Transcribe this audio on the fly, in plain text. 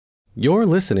You're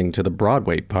listening to the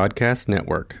Broadway Podcast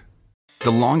Network.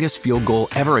 The longest field goal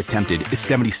ever attempted is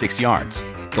 76 yards.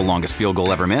 The longest field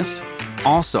goal ever missed?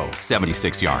 Also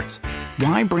 76 yards.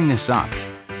 Why bring this up?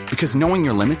 Because knowing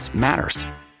your limits matters,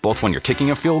 both when you're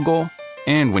kicking a field goal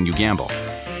and when you gamble.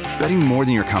 Betting more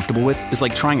than you're comfortable with is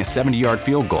like trying a 70-yard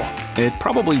field goal. It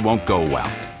probably won't go well.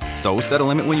 So set a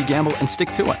limit when you gamble and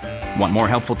stick to it. Want more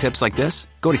helpful tips like this?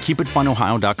 Go to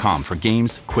keepitfunohio.com for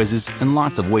games, quizzes, and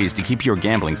lots of ways to keep your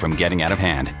gambling from getting out of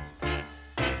hand.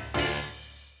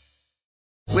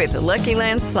 With the Lucky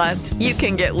Land Slots, you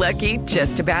can get lucky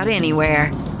just about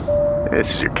anywhere.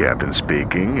 This is your captain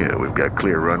speaking. We've got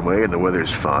clear runway and the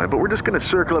weather's fine, but we're just going to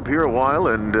circle up here a while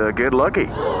and get lucky.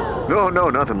 No,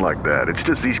 nothing like that. It's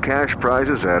just these cash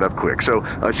prizes add up quick. So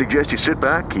I suggest you sit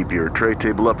back, keep your tray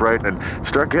table upright, and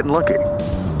start getting lucky.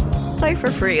 Play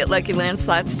for free at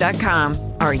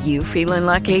LuckyLandSlots.com. Are you feeling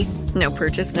lucky? No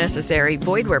purchase necessary.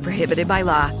 Void where prohibited by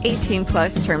law.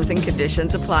 18+ terms and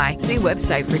conditions apply. See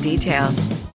website for details.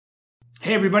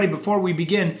 Hey everybody, before we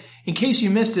begin, in case you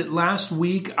missed it, last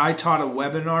week I taught a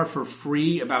webinar for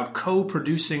free about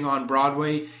co-producing on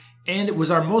Broadway, and it was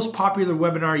our most popular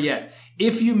webinar yet.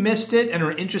 If you missed it and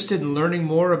are interested in learning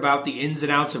more about the ins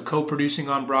and outs of co-producing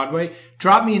on Broadway,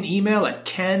 drop me an email at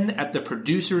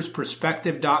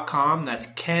ken@theproducersperspective.com. That's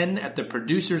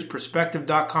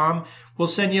ken@theproducersperspective.com. We'll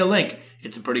send you a link.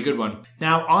 It's a pretty good one.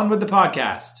 Now, on with the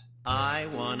podcast. I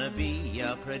wanna be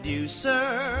a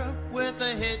producer with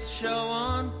a hit show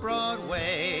on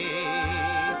Broadway.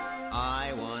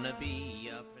 I wanna be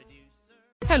a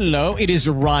producer. Hello, it is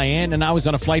Ryan, and I was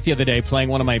on a flight the other day playing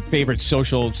one of my favorite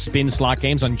social spin slot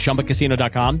games on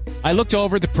ChumbaCasino.com. I looked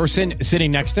over at the person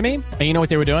sitting next to me, and you know what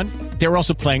they were doing? They were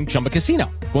also playing Chumba Casino.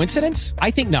 Coincidence?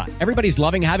 I think not. Everybody's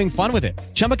loving having fun with it.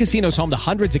 Chumba Casino is home to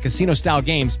hundreds of casino-style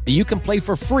games that you can play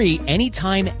for free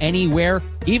anytime, anywhere,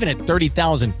 even at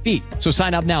 30,000 feet. So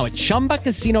sign up now at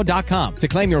ChumbaCasino.com to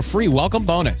claim your free welcome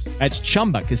bonus. That's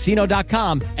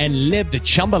ChumbaCasino.com and live the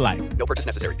Chumba life. No purchase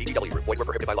necessary. VGW. Void where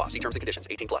prohibited by law. See terms and conditions.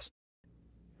 18+.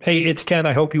 Hey, it's Ken.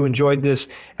 I hope you enjoyed this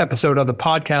episode of the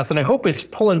podcast, and I hope it's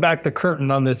pulling back the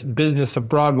curtain on this business of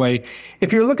Broadway.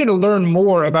 If you're looking to learn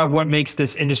more about what makes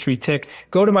this industry tick,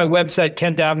 go to my website,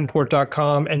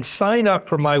 kendavenport.com, and sign up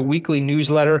for my weekly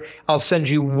newsletter. I'll send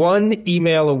you one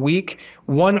email a week,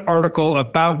 one article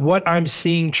about what I'm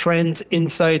seeing, trends,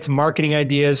 insights, marketing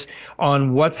ideas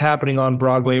on what's happening on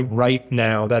Broadway right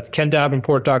now. That's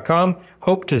kendavenport.com.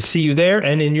 Hope to see you there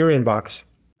and in your inbox.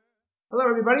 Hello,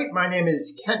 everybody. My name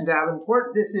is Kent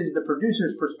Davenport. This is the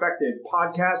Producer's Perspective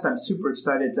podcast. I'm super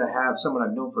excited to have someone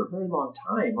I've known for a very long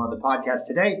time on the podcast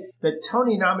today, the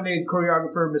Tony-nominated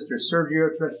choreographer, Mr.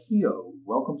 Sergio Trujillo.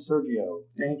 Welcome, Sergio.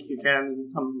 Thank you,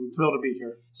 Ken. I'm thrilled to be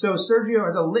here. So Sergio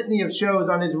has a litany of shows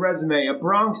on his resume: A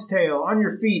Bronx Tale, On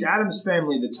Your Feet, Addams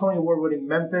Family, the Tony Award-winning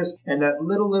Memphis, and that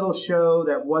little show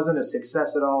that wasn't a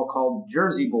success at all called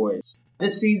Jersey Boys.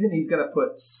 This season, he's going to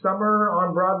put Summer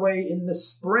on Broadway in the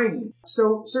spring.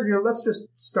 So, Sergio, let's just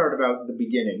start about the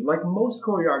beginning. Like most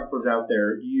choreographers out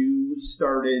there, you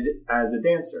started as a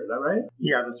dancer, is that right?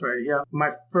 Yeah, that's right. Yeah,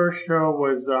 my first show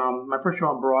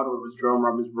on Broadway was Jerome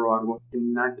Robbins Broadway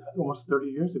almost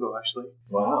 30 years ago, actually.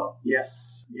 Wow.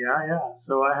 Yes. Yeah.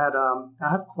 So I had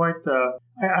quite the.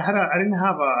 I didn't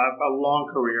have a long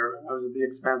career. I was at the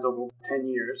Expanse over 10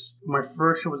 years. My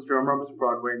first show was Jerome Robbins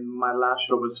Broadway, and my last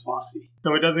show was Fosse.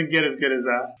 So it doesn't get as good as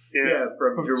that. Yeah,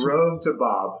 from Jerome to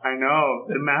Bob. I know.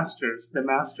 The masters of,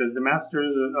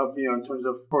 in terms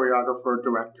of choreographer,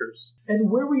 directors.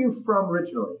 And where were you from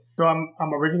originally? So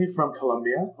I'm originally from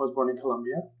Colombia. I was born in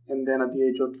Colombia. And then at the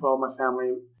age of 12, my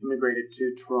family immigrated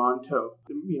to Toronto.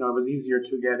 It was easier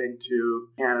to get into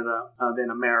Canada than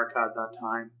America at that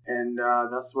time. And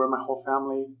that's where my whole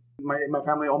family,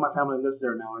 all my family lives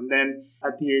there now. And then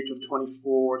at the age of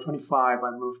 24, 25,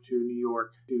 I moved to New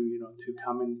York to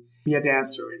come and be a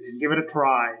dancer and give it a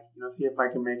try, see if I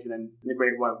can make it in the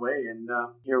Great White Way. And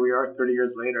here we are 30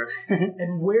 years later.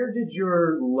 And where did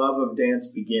your love of dance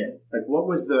begin? Like, what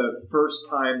was the first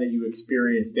time that you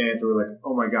experienced dance where like,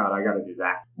 oh my God, I got to do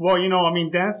that? Well,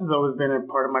 dance has always been a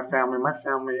part of my family. My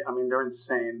family, they're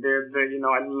insane. They're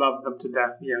I love them to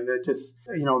death. They're just,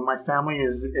 my family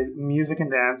is music and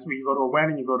dance. You go to a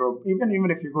wedding, even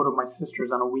if you go to my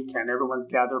sister's on a weekend, everyone's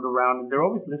gathered around and they're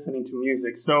always listening to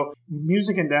music. So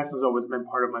music and dance has always been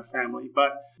part of my family.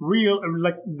 But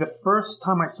the first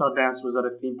time I saw dance was at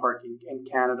a theme park in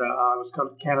Canada. It was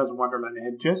called Canada's Wonderland. It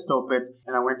had just opened,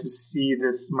 and I went to see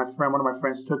this. One of my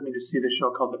friends took me to see this show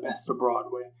called The Best of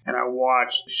Broadway, and I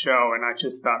watched the show, and I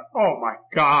just thought, oh my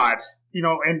God.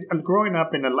 And growing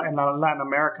up in Latin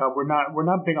America, we're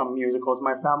not big on musicals.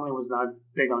 My family was not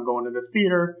big on going to the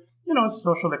theater.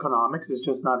 social economics is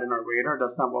just not in our radar.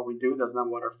 That's not what we do. That's not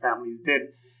what our families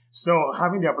did. So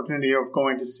having the opportunity of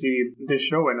going to see this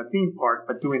show in a theme park,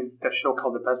 but doing the show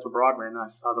called The Best of Broadway, and I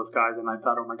saw those guys and I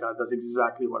thought, oh my God, that's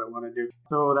exactly what I want to do.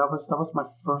 So that was my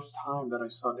first time that I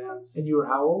saw dance. And you were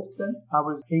how old then? I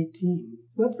was 18.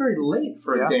 So that's very late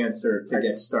for a dancer to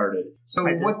get started. So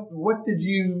what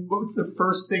was the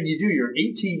first thing you do? You're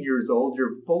 18 years old,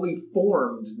 you're fully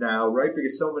formed now, right?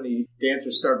 Because so many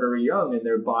dancers start very young and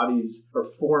their bodies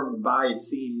are formed by, it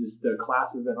seems, the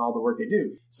classes and all the work they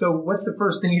do. So what's the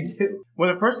first thing you do?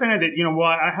 Well, the first thing I did,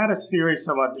 I had a series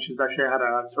of auditions. Actually, I had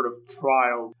a sort of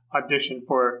trial audition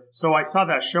so I saw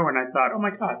that show and I thought, oh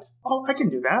my God, I can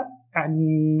do that. I'd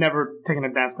never taken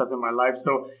a dance class in my life.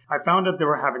 So I found out they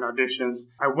were having auditions.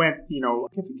 I went,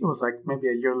 I think it was like maybe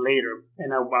a year later,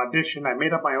 and I auditioned. I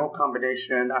made up my own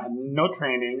combination. I had no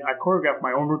training. I choreographed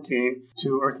my own routine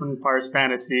to Earth, Wind & Fire's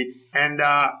Fantasy. And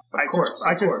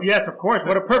yes, of course.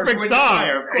 What a perfect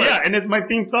song. Yeah, and it's my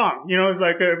theme song. It's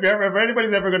like if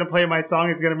anybody's ever going to play my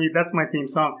song, that's my theme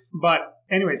song. But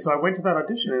anyway, so I went to that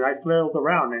audition and I flailed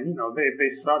around and, they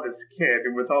saw this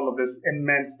kid with all of this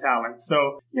immense talent.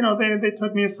 So, they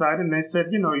took me aside and they said,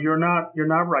 you're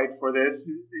not right for this.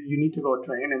 You need to go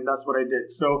train. And that's what I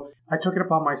did. So I took it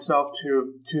upon myself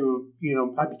to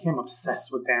I became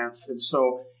obsessed with dance.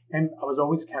 And I was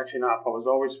always catching up. I was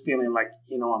always feeling like,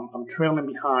 I'm trailing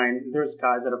behind. There's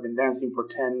guys that have been dancing for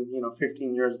 10,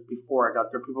 15 years before I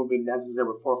got there. People have been dancing since they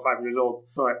were 4 or 5 years old.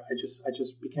 So I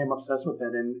just became obsessed with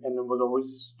it and it was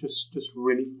always just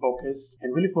really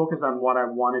focused on what I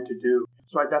wanted to do.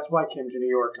 So that's why I came to New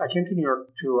York. I came to New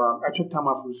York I took time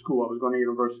off from school. I was going to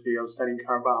university. I was studying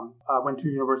I went to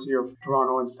the University of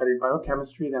Toronto and studied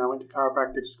biochemistry. Then I went to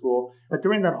chiropractic school. But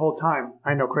during that whole time,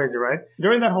 I know, crazy, right?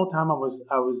 During that whole time, I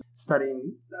was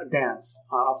studying dance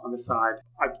off on the side.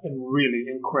 I'm really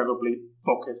incredibly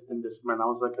focused in this, man. I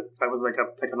was like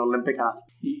an Olympic athlete.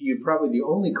 You're probably the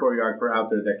only choreographer out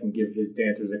there that can give his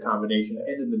dancers a combination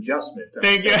and an adjustment.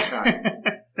 Thank you.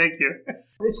 Thank you.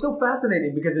 It's so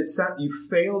fascinating because you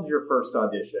failed your first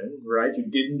audition, right? You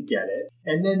didn't get it.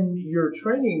 And then your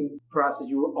training process,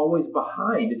 you were always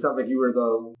behind. It sounds like you were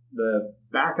the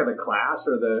back of the class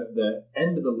or the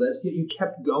end of the list, yet you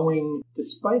kept going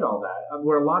despite all that.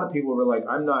 Where a lot of people were like,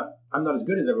 I'm not as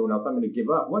good as everyone else, I'm going to give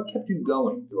up. What kept you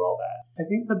going through all that? I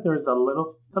think that there's a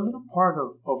little part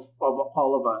of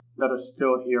all of us that are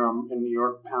still here in New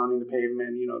York pounding the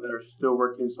pavement, that are still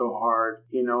working so hard,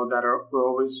 we're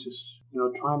always just,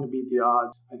 trying to beat the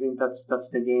odds. I think that's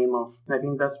the game and I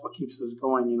think that's what keeps us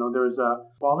going. There's a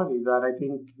quality that I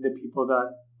think the people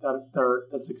that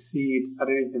succeed at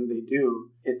anything they do,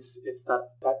 it's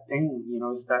that thing,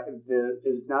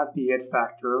 is not the it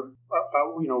factor.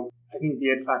 I think the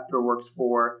it factor works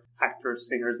for actors,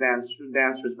 singers,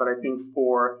 dancers, but I think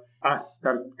for us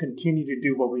that continue to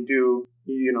do what we do,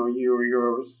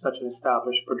 you're such an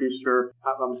established producer,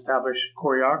 established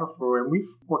choreographer, and we've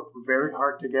worked very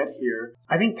hard to get here.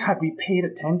 I think had we paid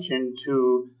attention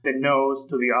to the no's,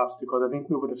 to the obstacles, I think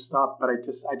we would have stopped, but I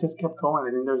just kept going.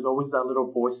 I think there's always that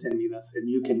little voice in me that said,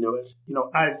 you can do it.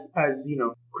 As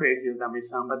crazy as that may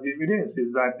sound, but it is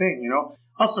that thing,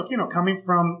 Also, coming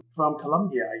from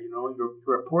Colombia,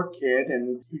 you're a poor kid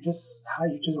and you just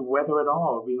weather it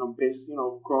all,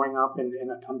 growing up in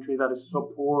a country that is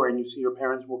so poor and you see your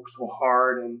parents work so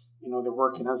hard and, they're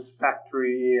working as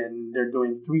factory and they're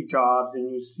doing 3 jobs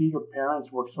and you see your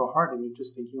parents work so hard and you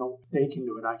just think, they can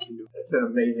do it, I can do it. It's an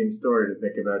amazing story to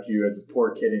think about you as a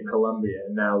poor kid in Colombia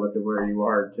and now look at where you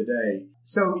are today.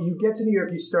 So you get to New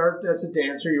York, you start as a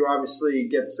dancer, you obviously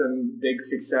get some big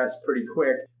success pretty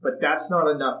quick, but that's not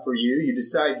enough for you. You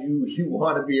decide you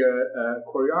want to be a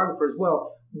choreographer as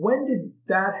well. When did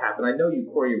that happen? I know you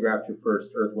choreographed your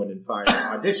first Earth, Wind & Fire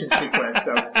audition sequence,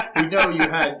 so we know you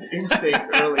had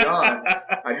instincts early on.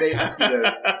 I may ask you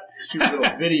to shoot a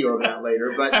little video of that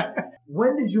later, but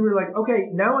when did you realize, okay,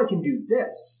 now I can do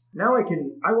this? Now I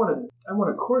want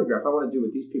to choreograph. I want to do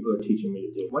what these people are teaching me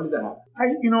to do. When did that happen?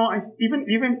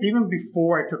 Even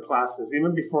before I took classes,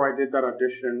 even before I did that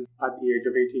audition at the age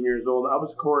of 18 years old, I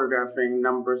was choreographing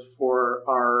numbers for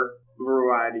our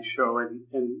variety show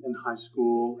in high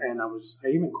school, and I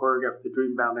even choreographed the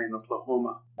Dream Ballet in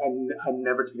Oklahoma. I had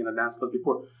never taken a dance class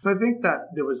before. So I think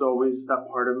that there was always that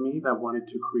part of me that wanted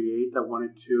to create, that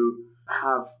wanted to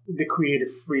have the creative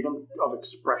freedom of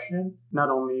expression, not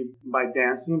only by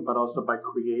dancing, but also by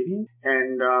creating.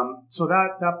 And so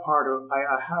that part of,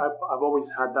 I've always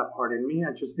had that part in me.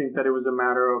 I just think that it was a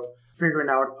matter of figuring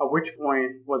out at which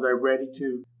point was I ready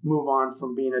to move on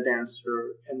from being a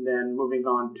dancer and then moving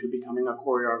on to becoming a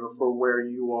choreographer, where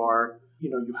you are,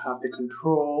 you have the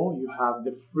control, you have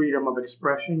the freedom of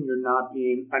expression. You're not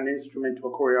being an instrument to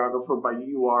a choreographer, but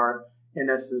you are, in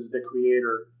essence, the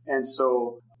creator. And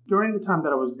so during the time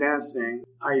that I was dancing,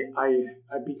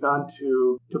 I began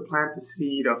to plant the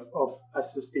seed of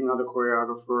assisting other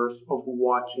choreographers, of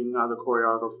watching other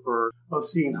choreographers, of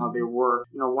seeing how they work.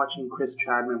 Watching Chris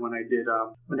Chadman when I did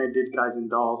Guys and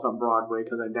Dolls on Broadway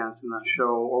because I danced in that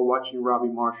show, or watching Robbie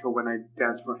Marshall when I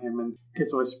danced for him in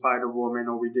Kiss of a Spider Woman,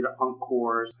 or we did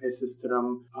Encores. I assisted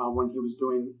him when he was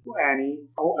doing Annie.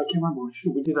 Oh, I can't remember.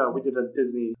 Shoot, we did a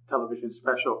Disney television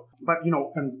special. But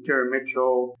and Jerry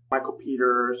Mitchell, Michael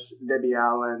Peters, Debbie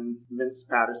Allen, Vince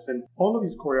Patterson, all of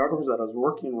these choreographers that I was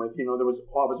working with, I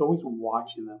was always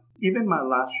watching them. Even my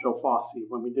last show, Fosse,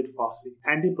 when we did Fosse,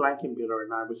 Andy Blankenbuehler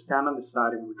and I would stand on the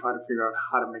side and we would try to figure out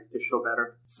how to make this show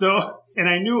better. So, and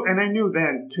I knew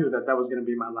then too that was going to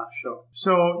be my last show.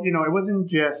 So, it wasn't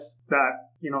just that.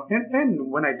 And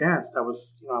when I danced, I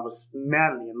was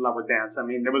madly in love with dance. I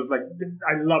mean, it was like,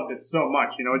 I loved it so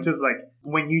much, it's just like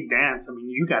when you dance, I mean,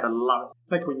 you gotta love it.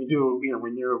 Like when you do,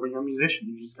 when you're a musician,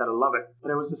 you just gotta love it.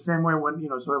 But it was the same way when,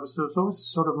 so it was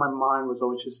sort of my mind was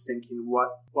always just thinking,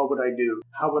 what would I do?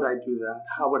 How would I do that?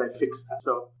 How would I fix that?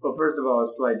 So, well, first of all, a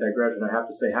slight digression. I have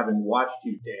to say, having watched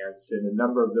you dance in a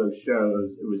number of those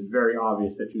shows, it was very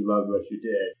obvious that you loved what you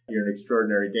did. You're an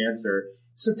extraordinary dancer.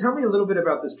 So tell me a little bit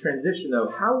about this transition,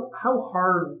 though. How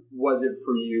hard was it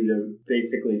for you to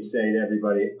basically say to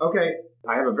everybody, okay,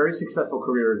 I have a very successful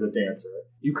career as a dancer.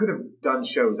 You could have done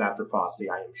shows after Fosse,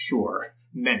 I am sure,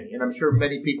 many. And I'm sure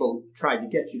many people tried to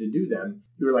get you to do them.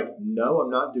 You were like, no, I'm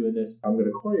not doing this. I'm going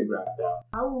to choreograph now.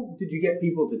 How did you get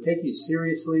people to take you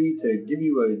seriously, to give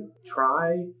you a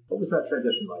try? What was that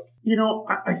transition like?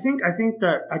 I think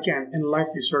that, again, in life,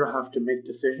 you sort of have to make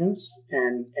decisions.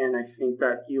 And I think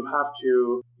that you have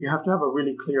to have a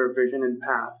really clear vision and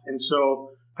path. And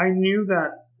so I knew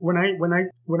that when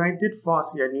I did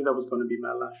Fosse, I knew that was going to be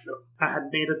my last show. I had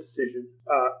made a decision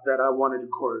that I wanted to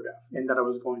choreograph and that I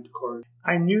was going to choreograph.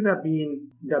 I knew that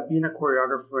being a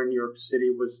choreographer in New York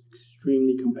City was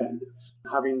extremely competitive.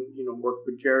 Having worked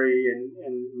with Jerry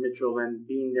and Mitchell and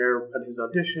being there at his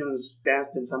auditions,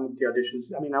 danced in some of the auditions.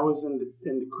 I mean, I was in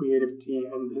the creative team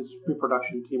and his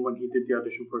pre-production team when he did the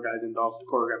audition for Guys and Dolls to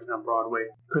choreograph it on Broadway.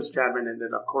 Chris Chadman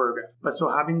ended up choreographing. But so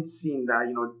having seen that,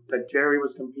 that Jerry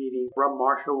was competing, Rob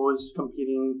Marshall was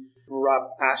competing, Rob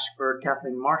Ashford,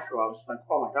 Kathleen Marshall, I was like,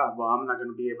 oh my God, well, I'm not going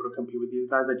to be able to compete with these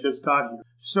guys. I just got here.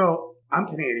 So I'm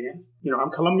Canadian.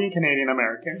 I'm Colombian, Canadian,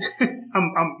 American.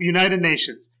 I'm United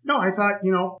Nations. No, I thought,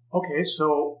 okay,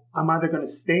 so I'm either going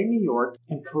to stay in New York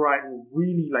and try and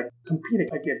really compete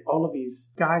against all of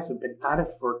these guys who've been at it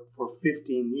for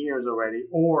 15 years already,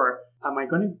 or am I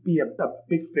going to be a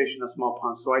big fish in a small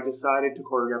pond? So I decided to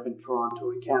choreograph in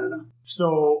Toronto, in Canada.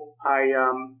 So I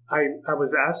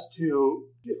was asked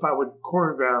if I would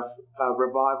choreograph a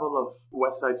revival of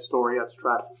West Side Story at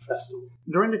Stratford Festival.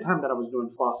 During the time that I was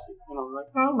doing Fosse, I was like,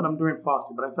 oh, but I'm doing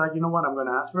Fosse. But I thought, you know what, I'm going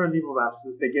to ask for a leave of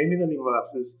absence. They gave me the leave of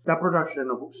absence. That production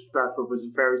of Stratford was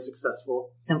very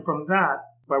successful. And from that,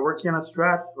 by working at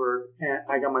Stratford, and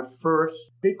I got my first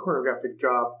big choreographic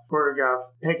job,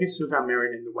 choreographed Peggy Sue Got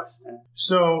Married in the West End.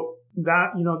 So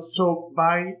that, so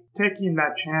by taking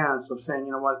that chance of saying,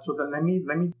 you know what, so then let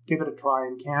me give it a try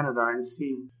in Canada and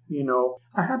see,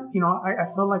 I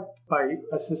felt like by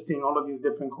assisting all of these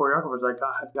different choreographers, I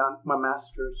had gotten my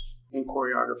master's in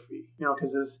choreography,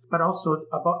 but also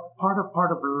about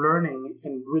part of learning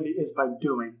and really is by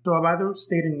doing. So I've either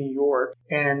stayed in New York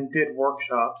and did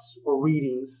workshops or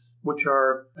readings,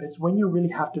 it's when you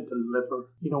really have to deliver,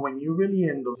 when you're really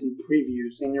in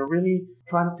previews and you're really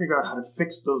trying to figure out how to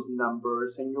fix those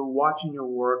numbers and you're watching your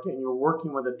work and you're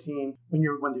working with a team,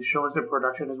 when the show is in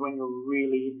production is when you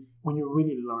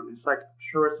really learn. It's like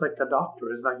a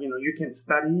doctor. It's like, you can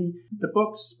study the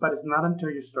books, but it's not until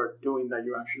you start doing that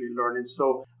you actually learn. And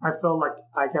so I felt like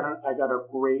I got a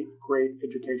great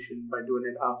education by doing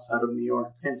it outside of New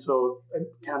York. And so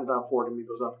Canada afforded me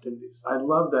those opportunities. I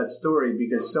love that story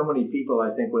because so many people,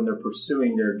 I think, when they're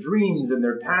pursuing their dreams and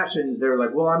their passions, they're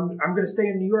like, well, I'm going to stay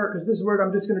in New York because this is where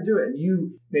I'm just going to do it. And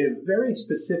you made a very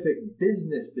specific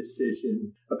business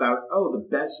decision about, the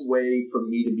best way for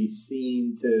me to be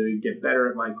seen, to get better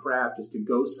at my craft is to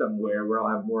go somewhere where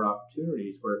I'll have more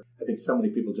opportunities, where I think so many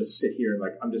people just sit here and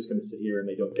I'm just going to sit here and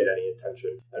they don't get any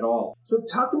attention at all. So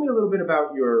talk to me a little bit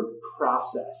about your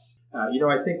process.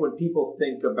 I think when people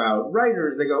think about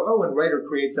writers, they go, when a writer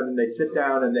creates something, they sit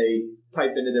down and they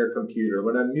type into their computer.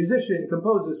 When a musician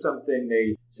composes something,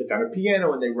 they sit down at a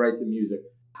piano and they write the music.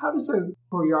 How does a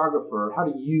choreographer, how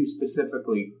do you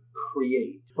specifically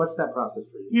create? What's that process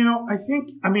for you? I think,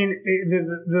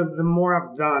 the more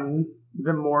I've done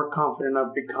the more confident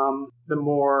I've become, the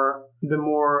more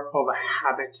of a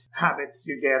habits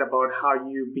you get about how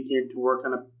you begin to work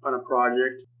on a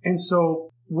project. And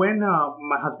so when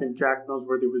my husband Jack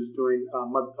Noseworthy was doing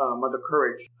Mother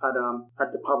Courage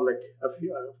at the Public a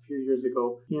few years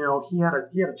ago, he had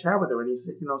a chat with her, and he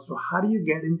said, so how do you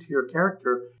get into your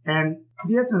character? And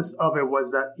the essence of it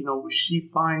was that she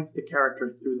finds the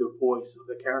character through the voice of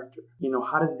the character.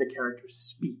 How does the character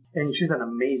speak? And she's an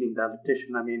amazing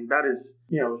dietitian. I mean, that is,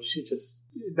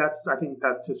 I think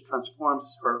that just transforms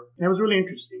her. And it was really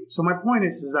interesting. So my point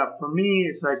is that for me,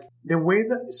 it's like the way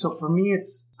that, so for me,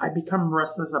 I become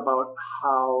restless about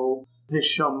how this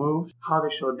show moves, how the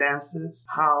show dances,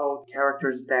 how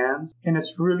characters dance. And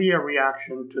it's really a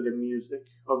reaction to the music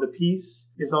of the piece.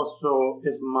 So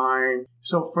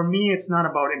for me, it's not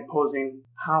about imposing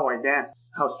how I dance,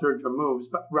 how Sergio moves,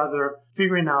 but rather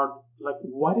figuring out like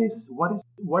what is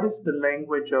the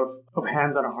language of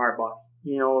Hands on a Hard Body?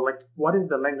 What is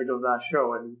the language of that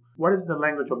show? And what is the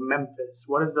language of Memphis?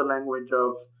 What is the language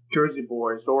of Jersey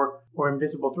Boys or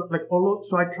Invisible Thread?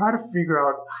 So I try to figure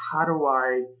out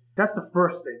that's the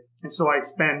first thing. And so I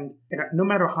spend, no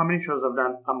matter how many shows I've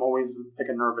done, I'm always like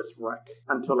a nervous wreck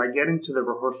until I get into the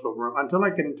rehearsal room, until I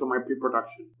get into my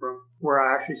pre-production room where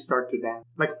I actually start to dance.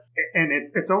 And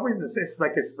it's always this, it's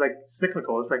like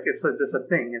cyclical. It's just a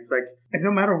thing. It's like, and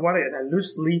no matter what, I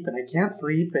lose sleep and I can't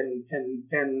sleep.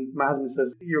 And my husband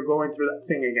says, you're going through that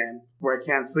thing again where I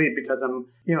can't sleep because I'll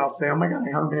say, oh my God, I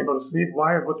haven't been able to sleep.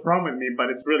 What's wrong with me? But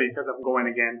it's really because I'm going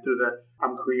again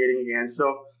I'm creating again.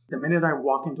 So the minute I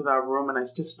walk into that room and I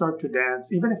just start to dance,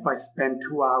 even if I spend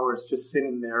 2 hours just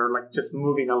sitting there, like just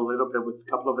moving a little bit with a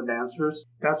couple of the dancers,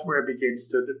 that's where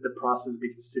the process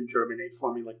begins to germinate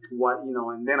for me. Like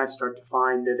and then I start to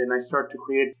find it and I start to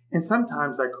create. And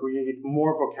sometimes I create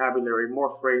more vocabulary,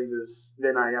 more phrases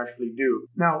than I actually do.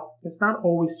 Now, it's not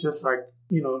always just like,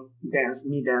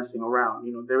 me dancing around.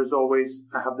 There's always,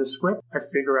 I have the script. I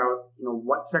figure out,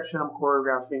 what section I'm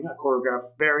choreographing. I choreograph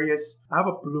I have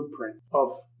a blueprint of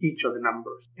each of the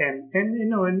numbers. And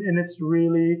it's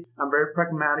really, I'm very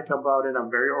pragmatic about it.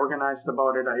 I'm very organized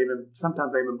about it.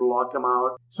 Sometimes I even block them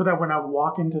out so that when I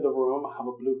walk into the room, I have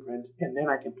a blueprint and then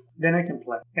I can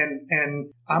play.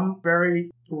 And I'm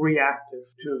very reactive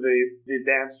to the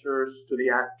dancers, to the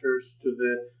actors, to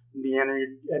the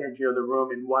energy of the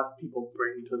room and what people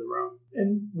bring into the room.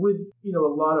 And with, a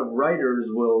lot of writers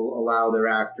will allow their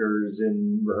actors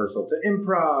in rehearsal to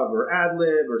improv or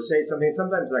ad-lib or say something.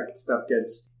 Sometimes that stuff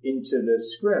gets into the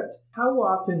script. How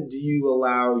often do you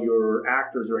allow your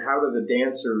actors or how do the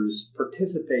dancers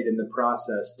participate in the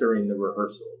process during the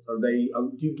rehearsals? Do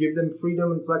you give them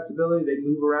freedom and flexibility? They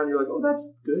move around. You're like, oh, that's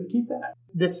good. Keep that.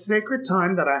 The sacred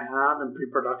time that I have in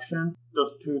pre-production,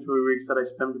 those 2-3 weeks that I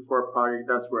spend before a project,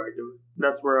 that's where I do it.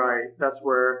 That's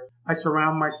where I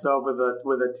surround myself with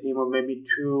a team of maybe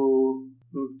 2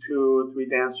 or 3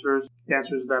 dancers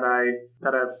that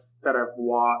I've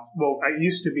watched. Well, I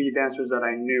used to be dancers that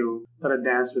I knew that had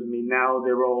danced with me. Now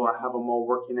I have them all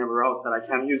working everywhere else that I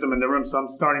can't use them in the room. So I'm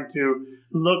starting to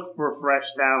look for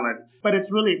fresh talent. But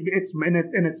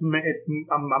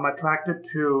I'm attracted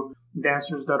to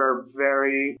dancers that are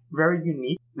very, very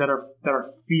unique, that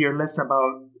are fearless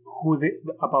about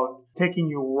about taking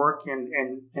your work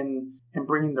and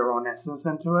bringing their own essence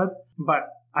into it. But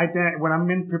when I'm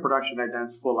in pre-production, I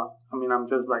dance full up. I mean, I'm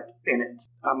just like in it.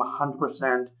 I'm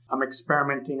 100%. I'm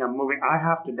experimenting. I'm moving. I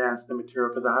have to dance the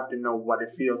material because I have to know what it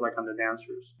feels like on the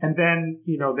dancers. And then,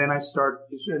 then I start,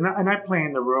 and I play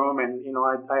in the room and,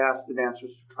 I ask the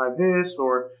dancers to try this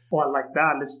or I like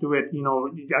that. Let's do it.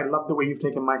 I love the way you've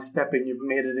taken my step and you've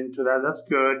made it into that. That's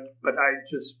good. But I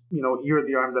just, here are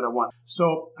the arms that I want.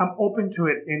 So I'm open to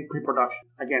it in pre-production.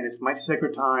 Again, it's my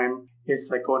sacred time. It's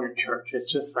like going to church.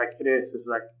 It's just like it is. It's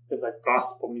like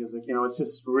gospel music. It's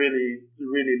just really,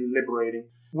 really liberating.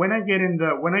 When I get in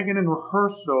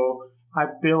rehearsal, I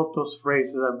built those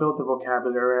phrases. I built the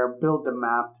vocabulary. I built the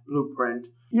map, the blueprint.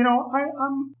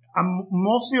 I'm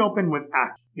mostly open with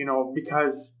act.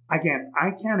 Because again,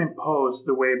 I can't impose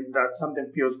the way that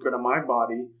something feels good on my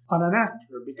body on an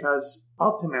actor because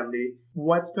ultimately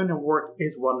what's going to work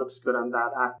is what looks good on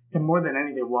that actor. And more than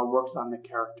anything, what works on the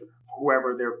character,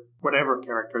 whatever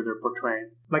character they're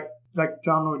portraying. Like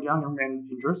John Lloyd Young in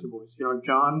Jersey Boys.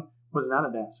 John was not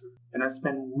a dancer. And I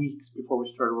spent weeks before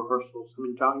we started rehearsals. I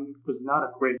mean, John was not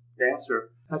a great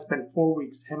dancer. I spent 4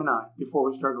 weeks, him and I, before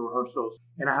we started rehearsals,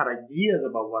 and I had ideas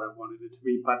about what I wanted it to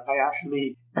be, but I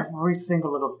actually, every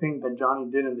single little thing that Johnny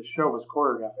did in the show was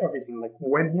choreographed. Everything, like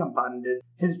when he unbuttoned it,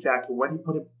 his jacket, when he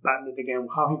buttoned it again,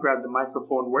 how he grabbed the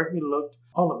microphone, where he looked,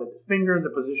 all of it, the fingers,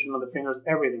 the position of the fingers,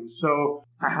 everything. So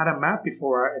I had a map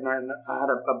before, and I had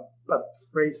a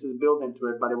phrases built into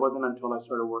it, but it wasn't until I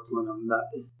started working with him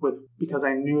because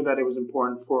I knew that it was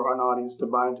important for an audience to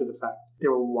buy into the fact they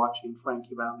were watching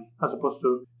Frankie Valli, as opposed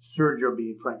to Sergio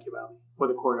being Frankie Valli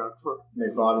with a choreographer.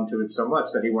 They bought into it so much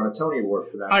that he won a Tony Award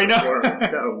for that. I know.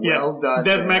 So yes. Well done.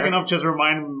 Des McAnuff just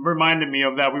reminded me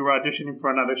of that. We were auditioning for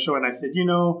another show, and I said,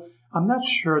 I'm not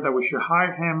sure that we should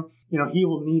hire him. He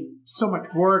will need so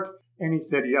much work. And he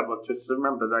said, yeah, but just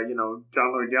remember that,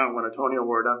 John Lloyd Young won a Tony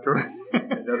Award after.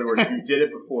 In other words, you did it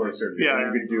before, Sergio. Yeah.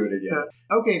 You could do it again.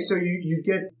 Yeah. Okay, so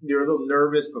you're a little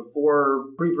nervous before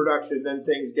pre-production, then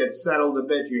things get settled a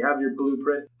bit. You have your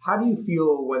blueprint. How do you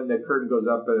feel when the curtain goes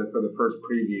up for the first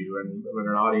preview and when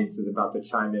an audience is about to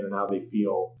chime in and how they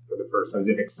feel for the first time? Is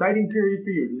it an exciting period for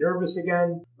you? Nervous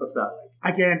again? What's that like?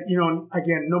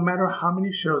 Again, no matter how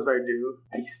many shows I do,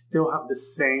 I still have the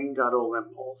same guttural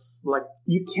impulse. Like,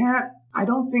 I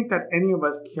don't think that any of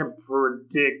us can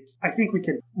predict. I think we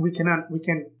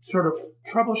can sort of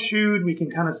troubleshoot. We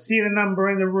can kind of see the number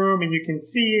in the room, and you can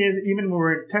see it even when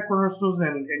we're in tech rehearsals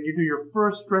and you do your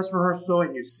first dress rehearsal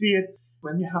and you see it.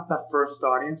 When you have that first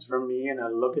audience for me and I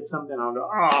look at something, I'll go,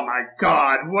 oh my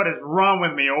God, what is wrong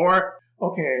with me? Or,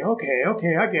 okay,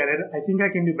 I get it. I think I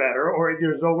can do better. Or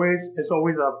it's always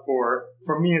up for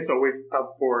me, it's always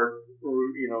up for,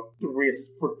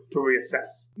 to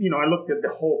reassess. I looked at the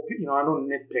whole, I don't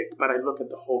nitpick, but I look at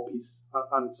the whole piece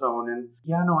on its own. And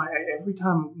every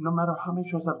time, no matter how many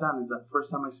shows I've done, is that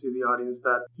first time I see the audience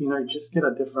that, you just get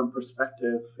a different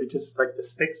perspective. It just like the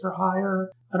stakes are higher.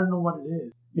 I don't know what it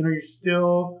is. You're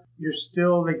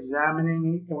still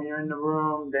examining when you're in the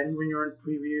room, then when you're in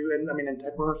preview, and in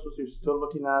tech rehearsals, you're still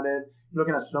looking at it. You're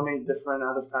looking at so many different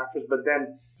other factors, but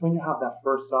then when you have that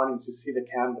first audience, you see the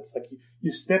canvas, like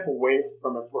you step away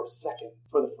from it for a second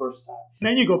for the first time. And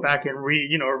then you go back and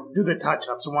do the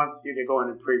touch-ups once you get going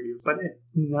in preview, but it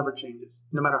never changes,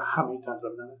 no matter how many times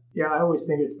I've done it. Yeah, I always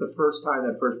think it's the first time,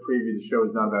 that first preview, the show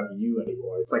is not about you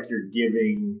anymore. It's like you're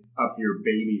giving up your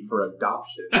baby for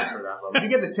adoption for that moment. You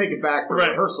get to take it back for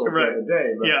rehearsal during the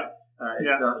day, but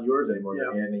it's not yours anymore.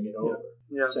 You're handing it over.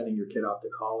 Yeah. Sending your kid off to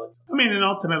college. And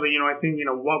ultimately, I think,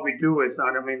 what we do is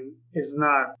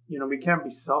not, we can't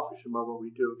be selfish about what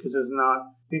we do because it's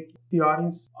not, I think the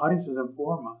audiences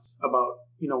inform us about,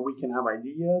 we can have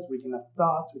ideas, we can have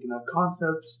thoughts, we can have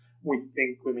concepts. We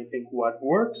may think what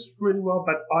works really well,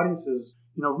 but audiences,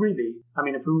 really,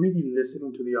 if we're really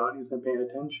listening to the audience and paying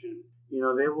attention,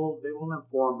 they will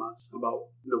inform us about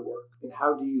the work. And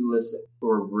how do you listen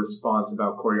for response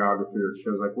about choreography or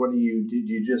shows? Like, do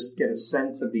you just get a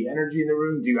sense of the energy in the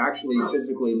room? Do you actually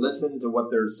physically listen to what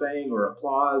they're saying or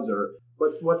applause, or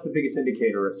what's the biggest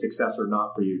indicator of success or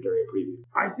not for you during a preview?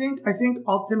 I think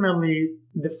ultimately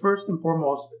the first and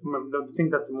foremost, the thing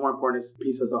that's more important is the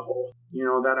piece as a whole.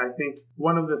 That I think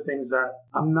one of the things that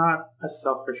I'm not a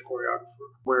selfish choreographer,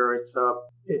 where it's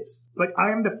like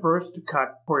I am the first to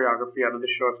cut choreography out of the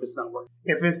show if it's not working.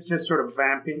 If it's just sort of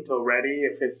vamping till ready,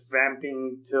 if it's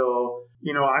vamping till,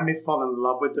 I may fall in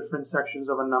love with different sections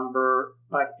of a number,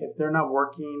 but if they're not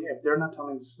working, if they're not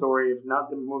telling the story, if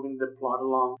not moving the plot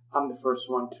along, I'm the first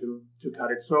one to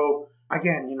cut it. So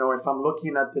again, if I'm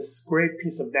looking at this great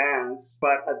piece of dance,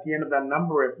 but at the end of that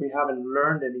number, if we haven't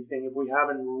learned anything, if we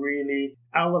haven't really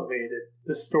elevated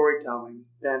the storytelling,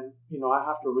 then, I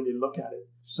have to really look at it.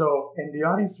 So, and the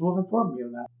audience will inform me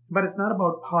of that. But it's not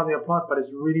about how they applaud, but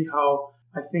it's really how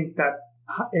I think that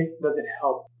does it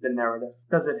help the narrative?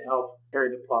 Does it help carry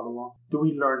the plot along? Do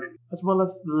we learn it? As well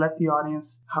as let the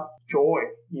audience have joy,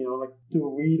 do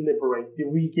we liberate? Do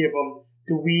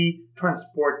we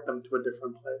transport them to a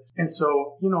different place? And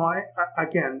so,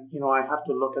 I have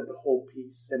to look at the whole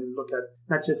piece and look at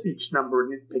not just each number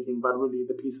nitpicking, but really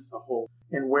the piece as a whole.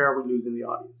 And where are we losing the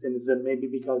audience? And is it maybe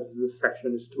because this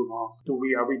section is too long?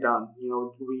 Are we done?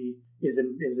 Is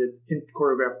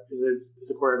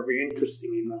the choreography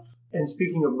interesting enough? And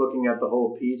speaking of looking at the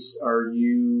whole piece, are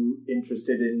you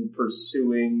interested in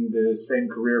pursuing the same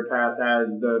career path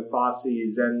as the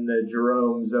Fosse's and the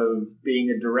Jeromes of being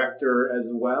a director as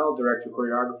well, director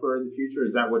choreographer in the future?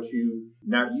 Is that what you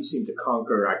seem to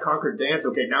conquer? I conquered dance.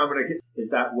 Okay, now is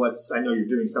that I know you're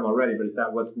doing some already, but is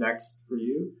that what's next for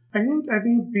you? I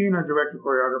think being a director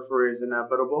choreographer is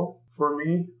inevitable for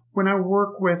me. when I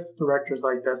work with directors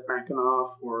like Des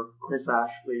McAnuff or Chris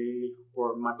Ashley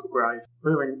or Michael Greif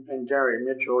or even and Jerry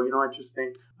Mitchell, I just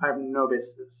think I have no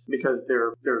business because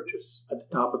they're just at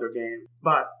the top of their game.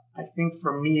 But I think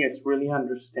for me, it's really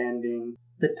understanding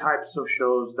the types of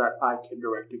shows that I can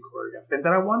direct and choreograph and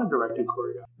that I want to direct and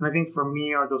choreograph. And I think for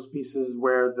me are those pieces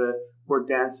where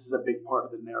dance is a big part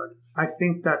of the narrative. I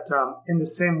think that in the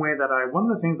same way that one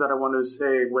of the things that I wanted to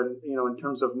say when, in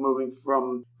terms of moving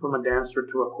from a dancer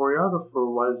to a choreographer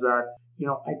was that,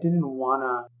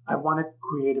 I wanted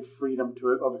creative freedom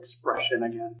of expression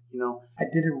again. I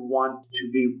didn't want to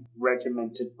be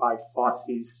regimented by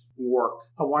Fosse's work.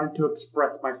 I wanted to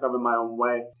express myself in my own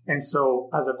way. And so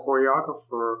as a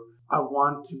choreographer, I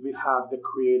want to have the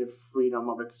creative freedom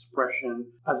of expression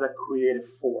as a creative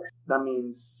force. That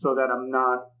means so that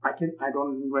I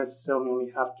don't necessarily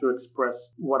only have to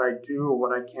express what I do or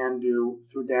what I can do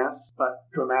through dance, but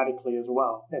dramatically as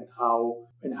well, and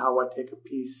how I take a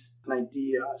piece, an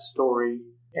idea, a story,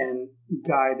 and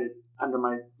guide it under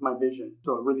my vision.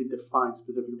 So it really defines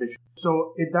specific vision.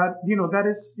 So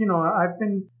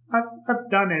I've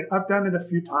done it. I've done it a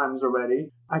few times already.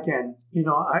 Again,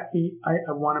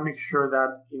 I want to make sure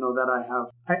that, that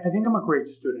I think I'm a great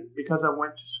student because I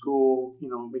went to school,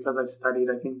 because I studied.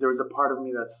 I think there's a part of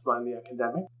me that's slightly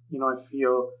academic.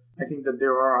 I think that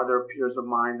there are other peers of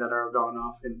mine that are gone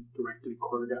off and directed and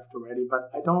choreographed already, but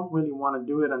I don't really want to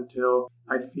do it until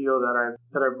I feel that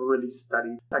I've really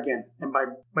studied again. And by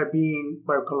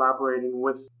collaborating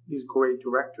with these great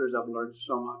directors, I've learned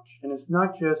so much. And it's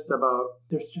not just about,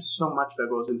 there's just so much that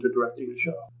goes into directing a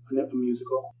show, a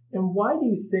musical. And why do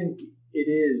you think it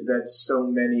is that so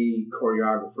many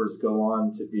choreographers go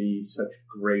on to be such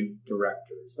great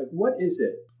directors? Like, what is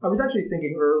it? I was actually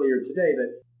thinking earlier today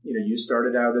that, you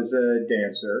started out as a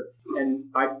dancer, and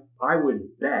I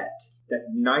would bet that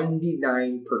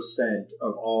 99%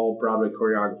 of all Broadway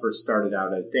choreographers started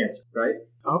out as dancers, right?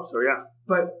 I hope so, yeah.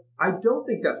 But I don't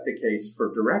think that's the case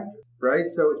for directors, right?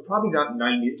 So it's probably not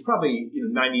 90, it's probably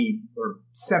 90 or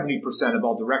 70% of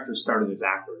all directors started as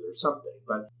actors or something.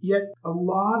 But yet a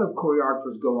lot of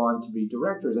choreographers go on to be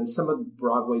directors, and some of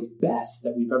Broadway's best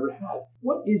that we've ever had.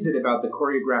 What is it about the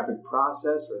choreographic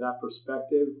process or that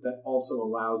perspective that also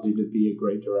allows you to be a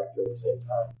great director at the same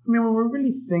time? I mean, when we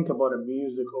really think about a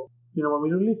musical, when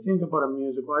we really think about a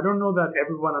musical, I don't know that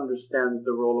everyone understands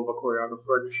the role of a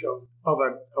choreographer in a show, of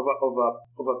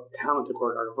a talented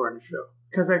choreographer in a show.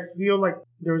 Because I feel like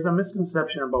there's a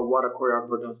misconception about what a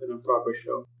choreographer does in a Broadway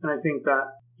show. And I think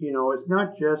that, it's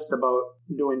not just about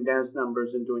doing dance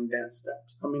numbers and doing dance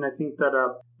steps. I mean, I think that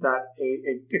a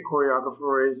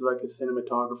choreographer is like a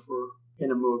cinematographer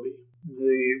in a movie.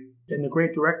 The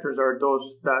great directors are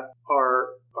those that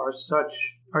are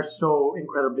so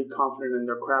incredibly confident in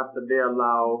their craft that they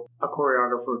allow a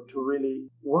choreographer to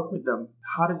really work with them.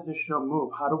 How does this show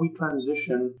move? How do we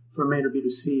transition from A to B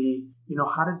to C?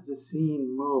 How does the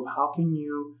scene move? How can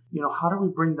how do we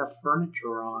bring the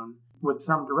furniture on? With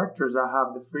some directors, I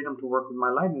have the freedom to work with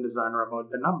my lighting designer about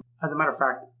the number. As a matter of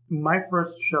fact, my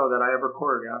first show that I ever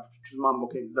choreographed, which was Mambo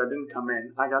Kings, I didn't come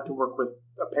in. I got to work with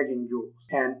Peggy and Jules.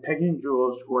 And Peggy and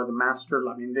Jules, who are the master,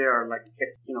 they are like,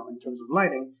 in terms of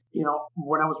lighting,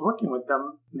 when I was working with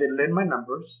them, they lit my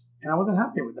numbers and I wasn't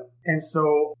happy with them. And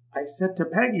so I said to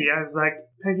Peggy, I was like,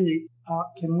 Peggy,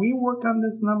 can we work on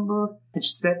this number? And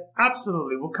she said,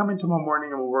 absolutely, we'll come in tomorrow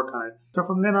morning and we'll work on it. So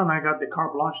from then on, I got the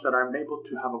carte blanche that I'm able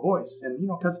to have a voice. And,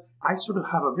 because I sort of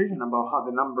have a vision about how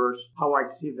the numbers, how I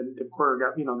see the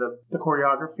choreography, the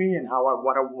choreography and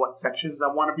what sections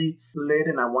I want to be lit,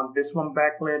 and I want this one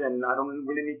backlit, and I don't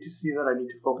really need to see that. I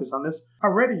need to focus on this.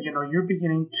 Already, you're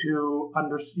beginning to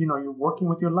you're working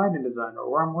with your lighting designer,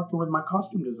 or I'm working with my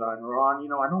costume designer on,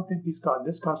 I don't think these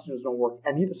costumes don't work.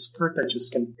 I need a skirt that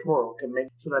just can twirl, can make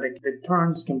so that the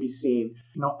turns can be seen.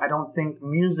 I don't think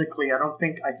musically, I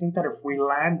think that if we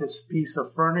land this piece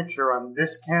of furniture on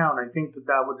this count, I think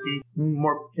that would be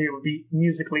it would be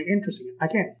musically interesting.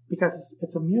 Again, because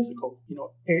it's a musical,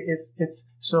 it's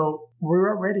so we're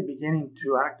already beginning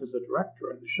to act as a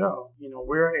director in the show.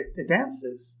 It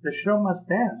dances. The show must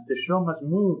dance. The show must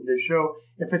move. The show,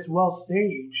 if it's well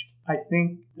staged, I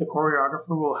think the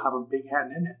choreographer will have a big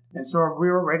hand in it. And so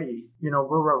we're already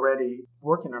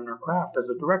working on our craft as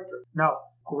a director. Now,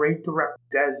 great directors,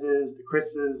 Dez's, the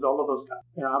Chris's, all of those guys.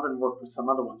 I haven't worked with some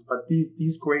other ones, but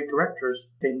these great directors,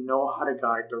 they know how to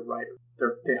guide their writer.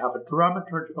 They have a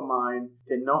dramaturgical mind.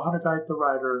 They know how to guide the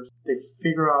writers. They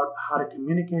figure out how to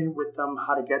communicate with them,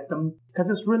 how to get them. Because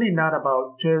it's really not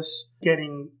about just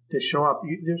getting to show up.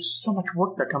 There's so much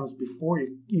work that comes before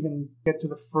you even get to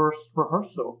the first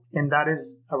rehearsal. And that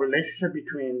is a relationship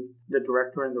between the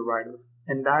director and the writer.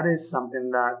 And that is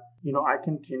something that, I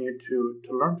continue to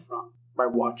learn from by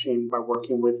watching, by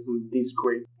working with these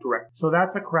great directors. So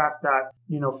that's a craft that,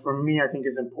 for me, I think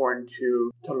is important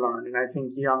to learn. And I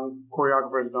think young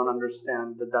choreographers don't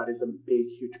understand that is a big,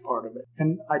 huge part of it.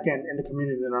 And again, in the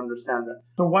community, they don't understand that.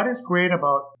 So what is great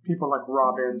about people like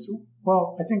Robbins?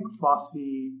 Well, I think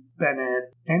Fosse,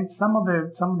 Bennett, and some of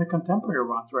the contemporary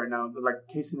runs right now, like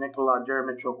Casey Nicola, Jerry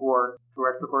Mitchell, who are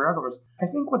director choreographers. I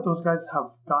think what those guys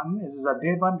have gotten is that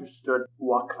they've understood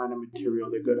what kind of material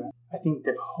they're good at. I think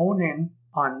they've honed in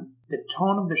on the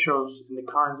tone of the shows and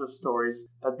the kinds of stories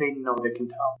that they know they can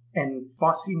tell. And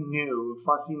Fosse knew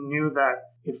that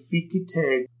if he could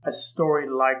take a story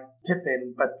like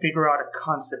Pippin, but figure out a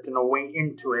concept and a way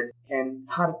into it, and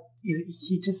how to,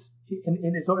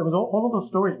 all of those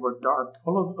stories were dark.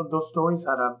 All of those stories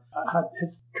had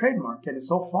his trademark, and it's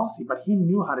all Fosse, but he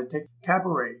knew how to take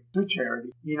cabaret to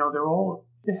charity. They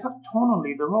have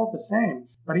tonally, they're all the same.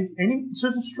 But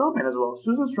Susan Stroman as well.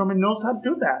 Susan Stroman knows how to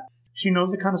do that. She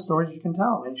knows the kind of stories you can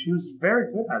tell, and she was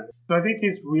very good at it. So I think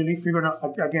it's really figuring out,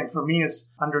 again, for me, is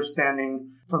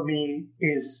understanding. For me,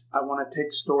 is I want to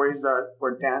take stories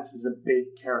where dance is a big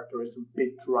character, is a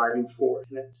big driving force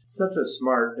in it. Such a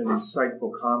smart and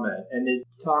insightful comment. And it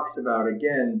talks about,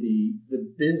 again, the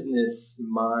business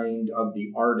mind of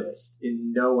the artist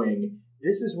in knowing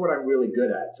this is what I'm really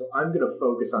good at. So I'm going to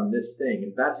focus on this thing,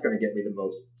 and that's going to get me the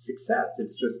most success.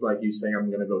 It's just like you saying, I'm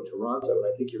going to go to Toronto. And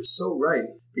I think you're so right,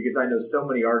 because I know so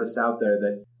many artists out there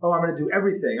that, I'm going to do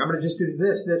everything. I'm going to just do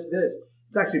this.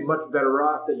 It's actually much better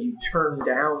off that you turn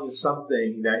down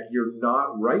something that you're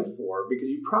not right for, because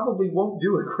you probably won't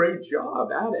do a great job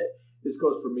at it. This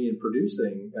goes for me in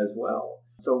producing as well.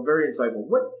 So very insightful.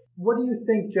 What do you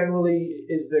think generally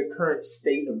is the current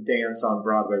state of dance on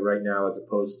Broadway right now, as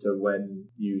opposed to when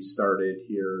you started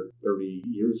here 30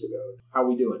 years ago? How are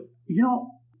we doing?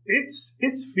 It's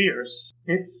fierce.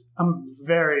 I'm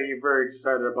very, very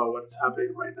excited about what's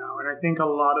happening right now. And I think a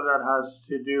lot of that has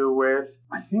to do with,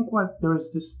 there's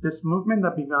this movement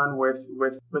that began with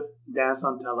dance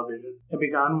on television. It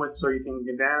began with So You Think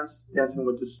You Can Dance, Dancing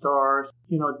with the Stars.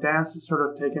 Dance has sort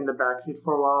of taken the backseat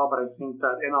for a while, but I think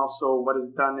that, and also what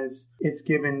it's done is it's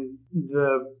given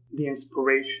the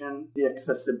inspiration, the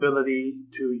accessibility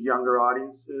to younger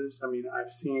audiences. I mean,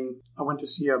 I went to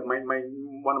see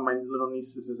one of my little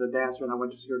nieces is a dancer, and I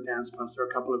went to see her dance concert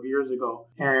a couple of years ago,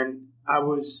 and I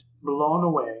was blown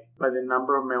away by the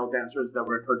number of male dancers that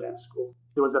were at her dance school.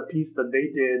 There was a piece that they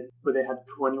did where they had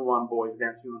 21 boys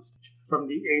dancing on stage, from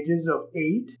the ages of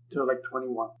 8 to like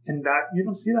 21. And that, you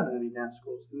don't see that in any dance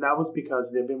schools. And that was because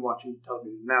they've been watching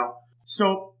television. Now,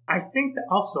 so I think that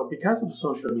also because of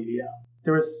social media,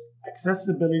 there is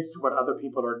accessibility to what other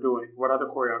people are doing, what other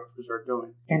choreographers are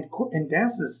doing. And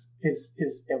dance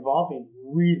is evolving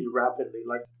really rapidly.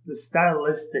 Like, the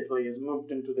stylistically is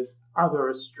moved into this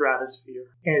other stratosphere.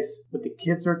 It's what the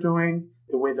kids are doing,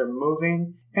 the way they're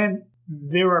moving. And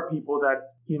there are people that,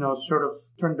 sort of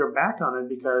turn their back on it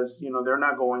because, they're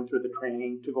not going through the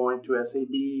training to go into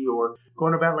SAB or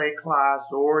going to ballet class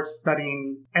or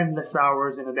studying endless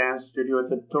hours in a dance studio.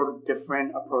 It's a totally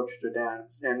different approach to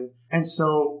dance. And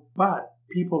so, but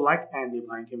people like Andy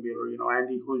Blankenbuehler,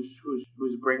 Andy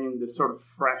who's bringing this sort of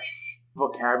fresh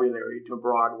vocabulary to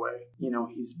Broadway.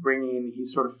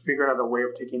 He's sort of figured out a way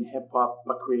of taking hip hop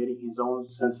but creating his own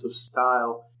sense of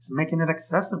style. He's making it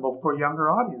accessible for younger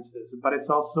audiences, but it's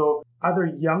also other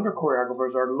younger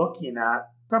choreographers are looking at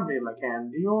somebody like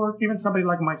Andy or even somebody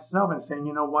like myself and saying,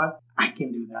 you know what, I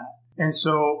can do that. And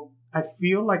so I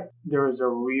feel like there's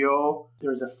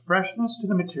a freshness to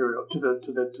the material, to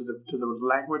the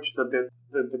language that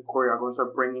the choreographers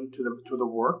are bringing to the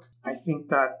work. I think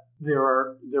that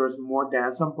there is more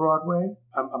dance on Broadway.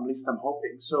 At least I'm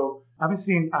hoping. So I haven't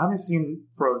seen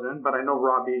Frozen, but I know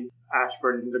Robbie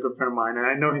Ashford, he's a good friend of mine, and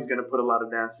I know he's going to put a lot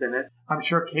of dance in it. I'm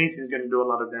sure Casey's going to do a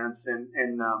lot of dance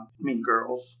in Mean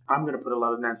Girls. I'm going to put a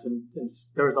lot of dance in.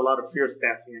 There's a lot of fierce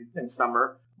dancing in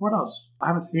Summer. What else?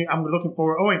 I'm looking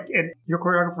forward. Oh, and your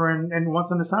choreographer in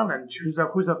Once on This Island, who's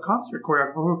a concert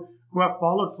choreographer who I've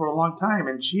followed for a long time,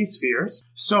 and she's fierce.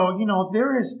 So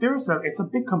it's a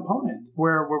big component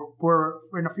where we're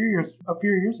in a few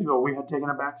years ago we had taken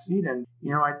a back seat, and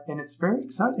and it's very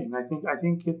exciting. I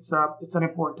think it's an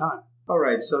important time. All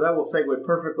right, so that will segue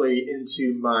perfectly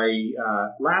into my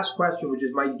last question, which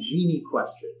is my genie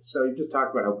question. So you just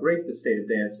talked about how great the state of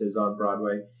dance is on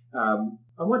Broadway.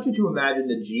 I want you to imagine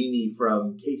the genie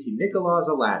from Casey Nicola's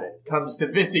Aladdin comes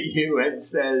to visit you and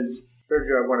says,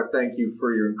 Sergio, I want to thank you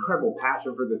for your incredible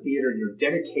passion for the theater and your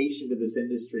dedication to this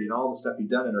industry and all the stuff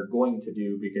you've done and are going to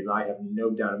do, because I have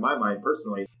no doubt in my mind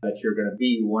personally that you're going to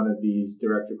be one of these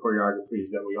director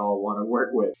choreographies that we all want to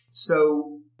work with.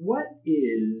 So what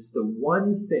is the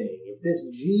one thing, if this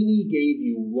genie gave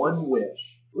you one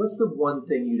wish, what's the one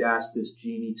thing you'd ask this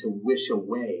genie to wish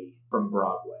away from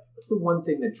Broadway? What's the one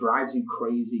thing that drives you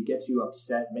crazy, gets you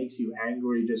upset, makes you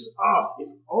angry, just, if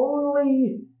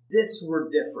only this were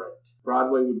different,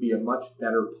 Broadway would be a much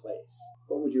better place?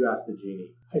 What would you ask the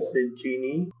genie? I say,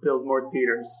 genie, build more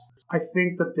theaters. I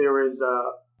think that there is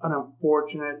an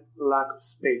unfortunate lack of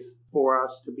space for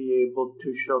us to be able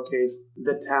to showcase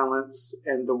the talents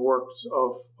and the works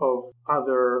of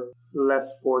other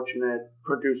less fortunate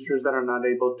producers that are not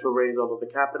able to raise all of the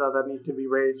capital that need to be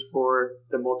raised for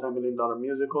the multi-million-dollar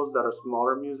musicals that are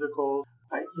smaller musicals.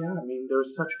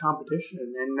 There's such competition,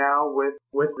 and now with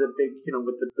the big,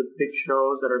 with the big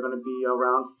shows that are going to be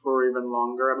around for even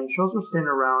longer. I mean, shows are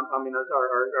staying around.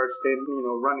 Are staying,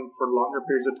 running for longer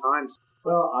periods of time.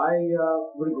 Well, I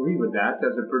would agree with that.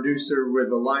 As a producer with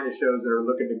a line of shows that are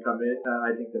looking to come in,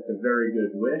 I think that's a very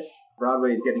good wish.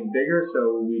 Broadway is getting bigger,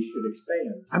 so we should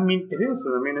expand. I mean, it is.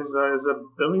 I mean, is $1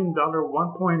 billion, 1.62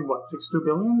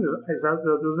 billion? Is that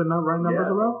those are not right numbers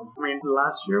around? I mean,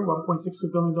 last year, $1.62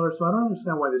 billion. So I don't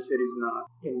understand why the city's not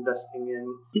investing in.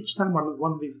 Each time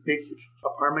one of these big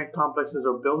apartment complexes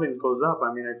or buildings goes up, I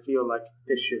mean, I feel like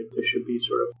this should be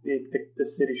sort of the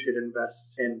city should invest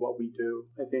in what we do.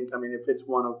 I think. I mean, if it's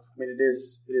one of, it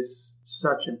is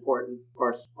such important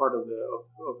part of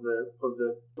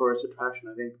the tourist attraction.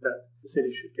 I think that the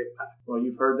city should get back. Well,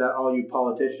 you've heard that, all you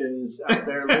politicians out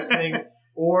there listening,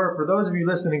 or for those of you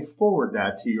listening, forward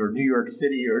that to your New York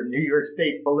City or New York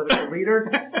State political leader.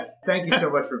 Thank you so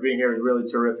much for being here. It was really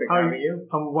terrific having you.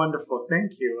 I'm wonderful.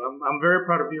 Thank you. I'm very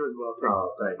proud of you as well.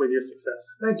 Thanks. With your success.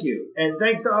 Thank you. And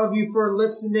thanks to all of you for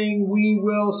listening. We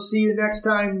will see you next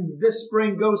time this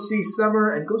spring. Go see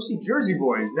Summer and go see Jersey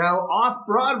Boys, now off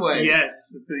Broadway.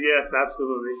 Yes,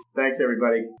 absolutely. Thanks,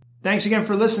 everybody. Thanks again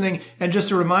for listening. And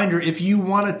just a reminder, if you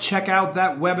want to check out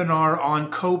that webinar on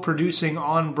co-producing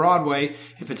on Broadway,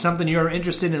 if it's something you're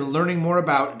interested in learning more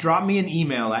about, drop me an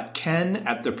email at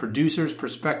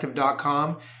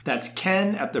ken@theproducersperspective.com. That's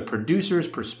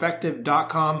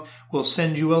ken@theproducersperspective.com. We'll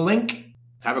send you a link.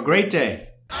 Have a great day.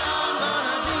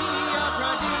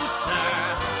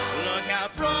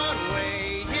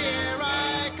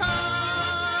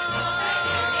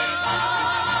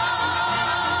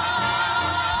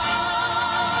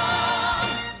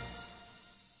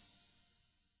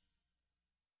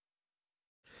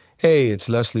 Hey, it's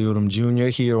Leslie Odom Jr.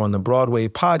 here on the Broadway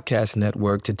Podcast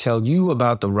Network to tell you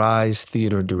about the Rise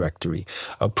Theater Directory,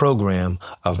 a program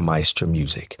of Maestro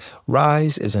Music.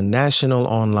 Rise is a national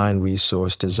online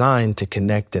resource designed to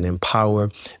connect and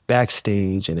empower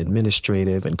backstage and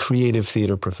administrative and creative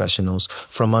theater professionals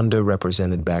from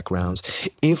underrepresented backgrounds.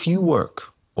 If you work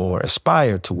or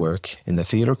aspire to work in the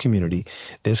theater community,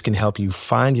 this can help you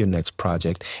find your next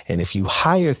project. And if you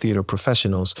hire theater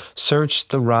professionals, search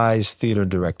the Rise Theater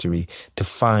Directory to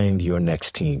find your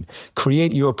next team.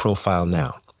 Create your profile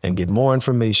now and get more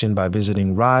information by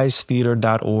visiting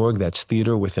risetheater.org. That's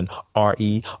theater with an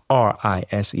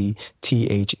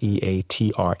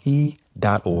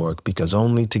RERISETHEATRE.org, because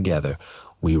only together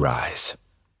we rise.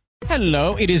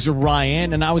 Hello, it is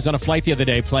Ryan, and I was on a flight the other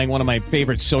day playing one of my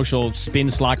favorite social spin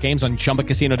slot games on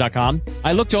ChumbaCasino.com.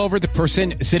 I looked over at the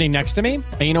person sitting next to me,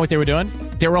 and you know what they were doing?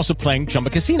 They were also playing Chumba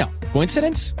Casino.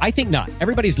 Coincidence? I think not.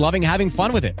 Everybody's loving having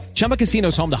fun with it. Chumba Casino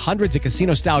is home to hundreds of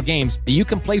casino-style games that you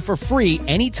can play for free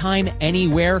anytime,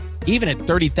 anywhere, even at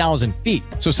 30,000 feet.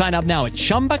 So sign up now at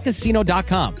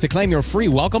ChumbaCasino.com to claim your free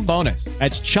welcome bonus.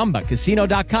 That's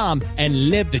ChumbaCasino.com and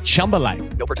live the Chumba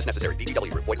life. No purchase necessary.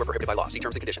 VGW. Void where prohibited by law. See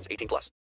terms and conditions. 18+.